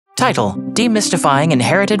Title: Demystifying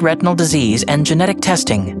Inherited Retinal Disease and Genetic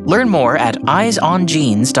Testing. Learn more at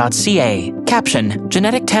EyesOnGenes.ca. Caption: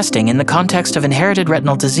 Genetic testing in the context of inherited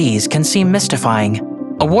retinal disease can seem mystifying.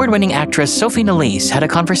 Award-winning actress Sophie Nélisse had a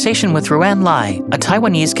conversation with Ruanne Lai, a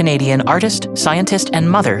Taiwanese-Canadian artist, scientist, and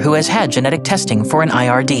mother who has had genetic testing for an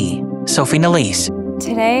IRD. Sophie Nélisse.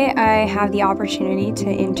 Today, I have the opportunity to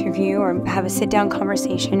interview or have a sit-down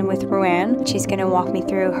conversation with Ruanne. She's going to walk me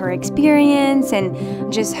through her experience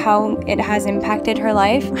and just how it has impacted her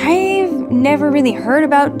life. I've never really heard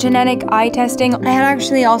about genetic eye testing. I had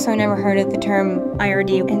actually also never heard of the term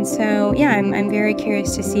IRD. And so, yeah, I'm very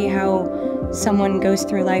curious to see how someone goes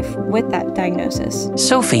through life with that diagnosis.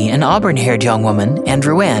 Sophie, an auburn-haired young woman, and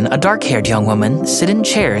Ruanne, a dark-haired young woman, sit in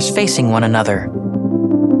chairs facing one another.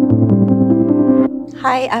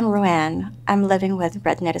 Hi, I'm Ruanne. I'm living with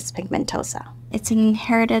retinitis pigmentosa. It's an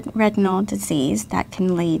inherited retinal disease that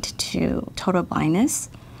can lead to total blindness.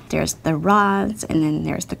 There's the rods and then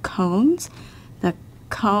there's the cones. The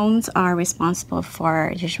cones are responsible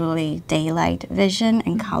for usually daylight vision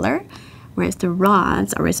and color, whereas the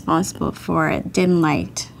rods are responsible for dim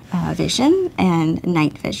light vision and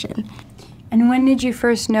night vision. And when did you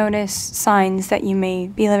first notice signs that you may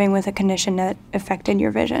be living with a condition that affected your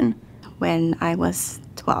vision? When I was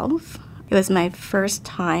 12. It was my first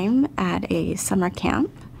time at a summer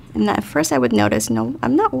camp. And at first I would notice,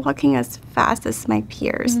 I'm not walking as fast as my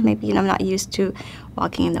peers. Maybe, I'm not used to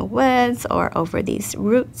walking in the woods or over these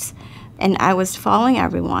routes. And I was following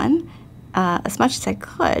everyone as much as I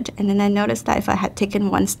could. And then I noticed that if I had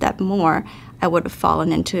taken one step more, I would have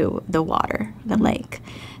fallen into the water, the lake.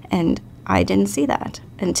 And I didn't see that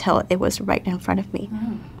until it was right in front of me.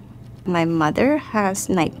 My mother has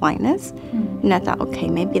night blindness, and I thought, okay,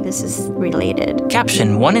 maybe this is related.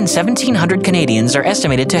 Caption: 1 in 1,700 Canadians are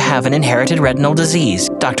estimated to have an inherited retinal disease.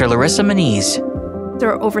 Dr. Larissa Maniz. There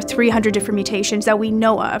are over 300 different mutations that we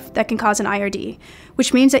know of that can cause an IRD,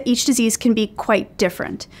 which means that each disease can be quite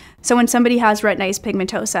different. So when somebody has retinitis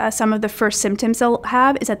pigmentosa, some of the first symptoms they'll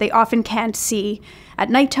have is that they often can't see at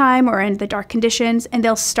nighttime or in the dark conditions, and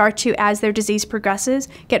they'll start to, as their disease progresses,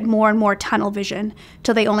 get more and more tunnel vision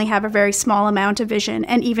till they only have a very small amount of vision,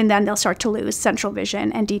 and even then they'll start to lose central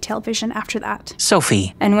vision and detailed vision after that.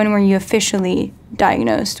 Sophie. And when were you officially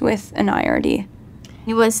diagnosed with an IRD?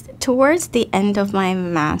 It was towards the end of my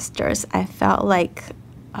master's. I felt like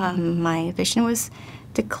my vision was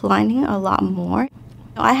declining a lot more.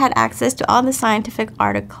 I had access to all the scientific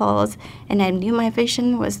articles, and I knew my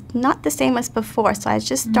vision was not the same as before, so I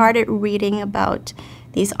just started reading about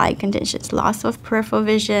these eye conditions, loss of peripheral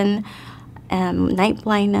vision, night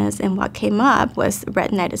blindness, and what came up was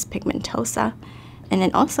retinitis pigmentosa. And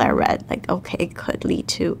then also I read, okay, it could lead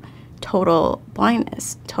to total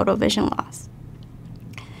blindness, total vision loss.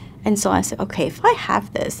 And so I said, okay, if I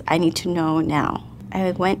have this, I need to know now.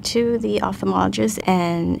 I went to the ophthalmologist,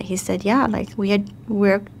 and he said, yeah,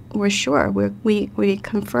 we're sure, we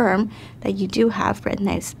confirm that you do have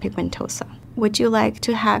retinitis pigmentosa. Would you like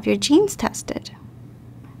to have your genes tested?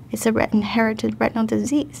 It's a inherited retinal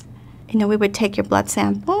disease. We would take your blood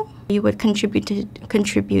sample. You would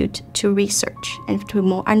contribute to research and to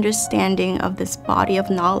more understanding of this body of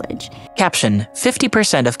knowledge. Caption: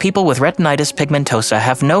 50% of people with retinitis pigmentosa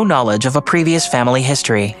have no knowledge of a previous family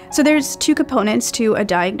history. So there's two components to a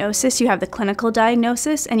diagnosis. You have the clinical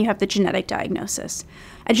diagnosis and you have the genetic diagnosis.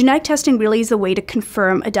 A genetic testing really is the way to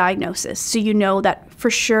confirm a diagnosis, so you know that for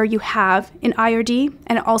sure you have an IRD,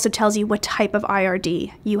 and it also tells you what type of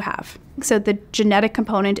IRD you have. So the genetic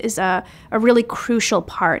component is a really crucial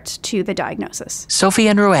part to the diagnosis. Sophie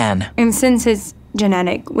and Ruanne. And since it's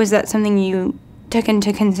genetic, was that something you took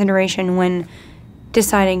into consideration when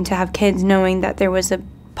deciding to have kids, knowing that there was a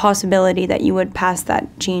possibility that you would pass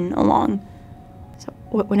that gene along? So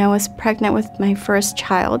when I was pregnant with my first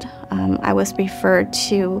child, I was referred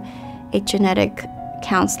to a genetic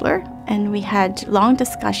counselor, and we had long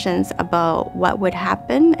discussions about what would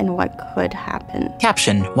happen and what could happen.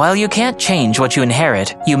 Caption: while you can't change what you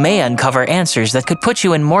inherit, you may uncover answers that could put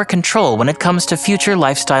you in more control when it comes to future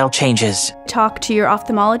lifestyle changes. Talk to your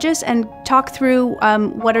ophthalmologist and talk through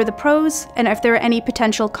what are the pros and if there are any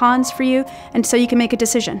potential cons for you, and so you can make a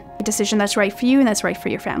decision that's right for you and that's right for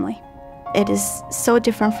your family. It is so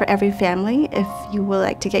different for every family if you would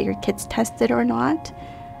like to get your kids tested or not.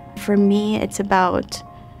 For me, it's about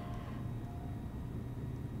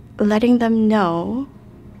letting them know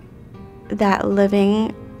that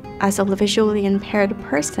living as a visually impaired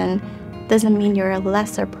person doesn't mean you're a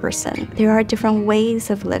lesser person. There are different ways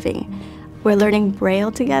of living. We're learning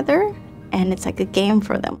Braille together, and it's like a game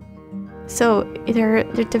for them. So they're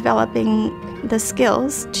developing the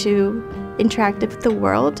skills to interacted with the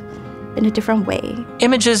world in a different way.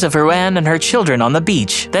 Images of Ruanne and her children on the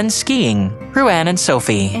beach, then skiing. Ruanne and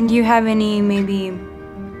Sophie. And do you have any maybe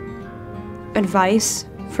advice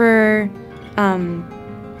for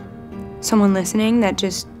someone listening that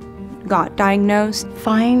just got diagnosed?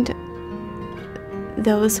 Find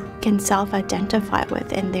those who can self-identify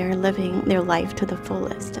with and they're living their life to the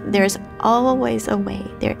fullest. There's always a way.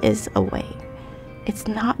 There is a way. It's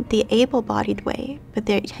not the able-bodied way, but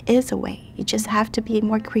there is a way. You just have to be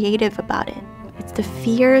more creative about it. It's the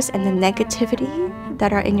fears and the negativity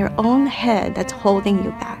that are in your own head that's holding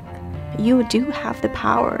you back. You do have the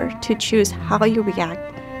power to choose how you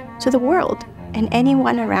react to the world and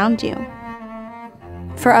anyone around you.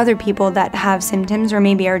 For other people that have symptoms or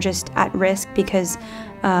maybe are just at risk because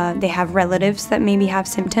they have relatives that maybe have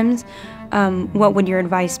symptoms, what would your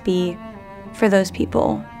advice be for those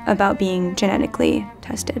people about being genetically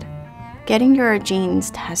tested? Getting your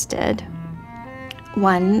genes tested,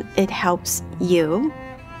 one, it helps you.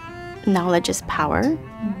 Knowledge is power.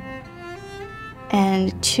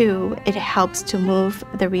 And two, it helps to move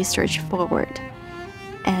the research forward.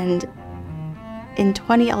 And in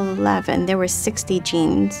 2011, there were 60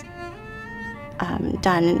 genes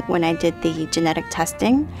done when I did the genetic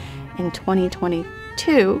testing. In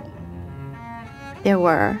 2022, there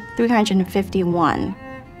were 351.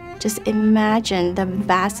 Just imagine the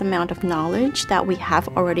vast amount of knowledge that we have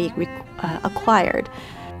already acquired.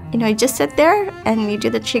 You know, you just sit there and you do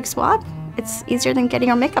the cheek swab. It's easier than getting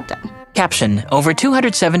your makeup done. Caption: over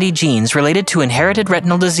 270 genes related to inherited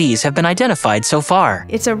retinal disease have been identified so far.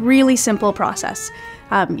 It's a really simple process.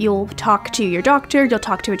 You'll talk to your doctor, you'll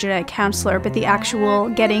talk to a genetic counselor, but the actual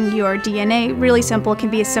getting your DNA, really simple, can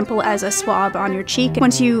be as simple as a swab on your cheek.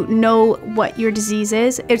 Once you know what your disease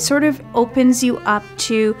is, it sort of opens you up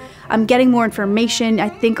to getting more information. I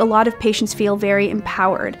think a lot of patients feel very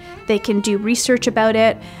empowered. They can do research about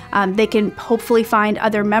it. They can hopefully find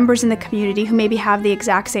other members in the community who maybe have the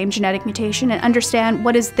exact same genetic mutation and understand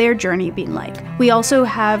what is their journey been like. We also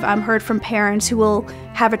have heard from parents who will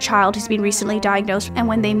have a child who's been recently diagnosed, and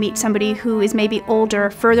when they meet somebody who is maybe older,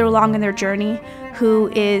 further along in their journey,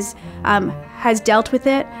 who is has dealt with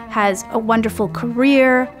it, has a wonderful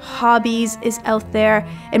career, hobbies, is out there,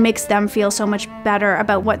 it makes them feel so much better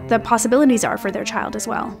about what the possibilities are for their child as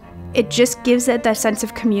well. It just gives it that sense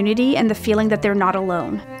of community and the feeling that they're not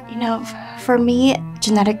alone. You know, for me,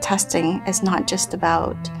 genetic testing is not just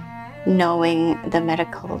about knowing the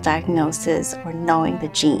medical diagnosis or knowing the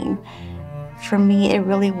gene. For me, it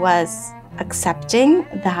really was accepting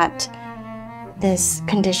that this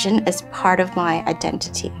condition is part of my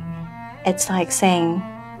identity. It's like saying,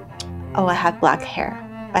 oh, I have black hair.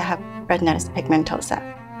 I have retinitis pigmentosa.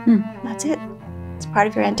 That's it. It's part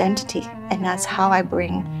of your identity. And that's how I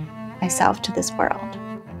bring myself to this world.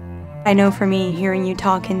 I know for me, hearing you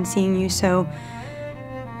talk and seeing you so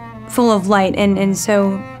full of light and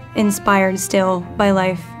so inspired still by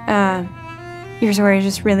life, your story is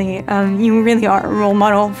just really, you really are a role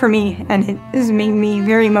model for me, and it has made me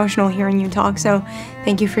very emotional hearing you talk. So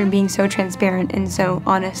thank you for being so transparent and so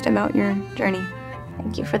honest about your journey.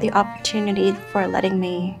 Thank you for the opportunity for letting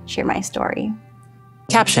me share my story.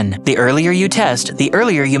 Caption: the earlier you test, the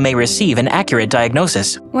earlier you may receive an accurate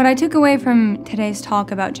diagnosis. What I took away from today's talk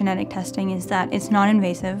about genetic testing is that it's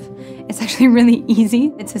non-invasive. It's actually really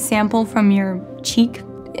easy. It's a sample from your cheek.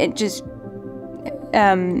 It just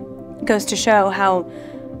goes to show how,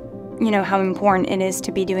 how important it is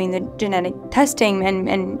to be doing the genetic testing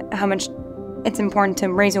and how much it's important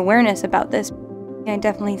to raise awareness about this. I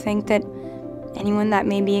definitely think that anyone that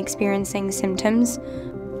may be experiencing symptoms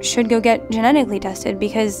should go get genetically tested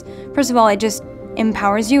because, first of all, it just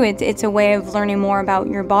empowers you. It's a way of learning more about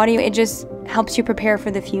your body. It just helps you prepare for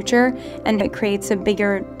the future, and it creates a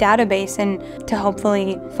bigger database and to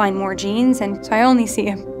hopefully find more genes. And so I only see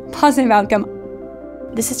a positive outcome.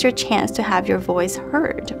 This is your chance to have your voice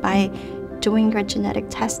heard by doing your genetic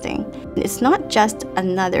testing. It's not just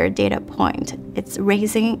another data point, it's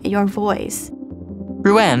raising your voice.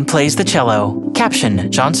 Ruanne plays the cello.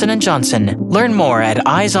 Caption: Johnson & Johnson. Learn more at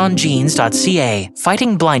EyesOnGenes.ca,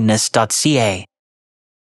 FightingBlindness.ca.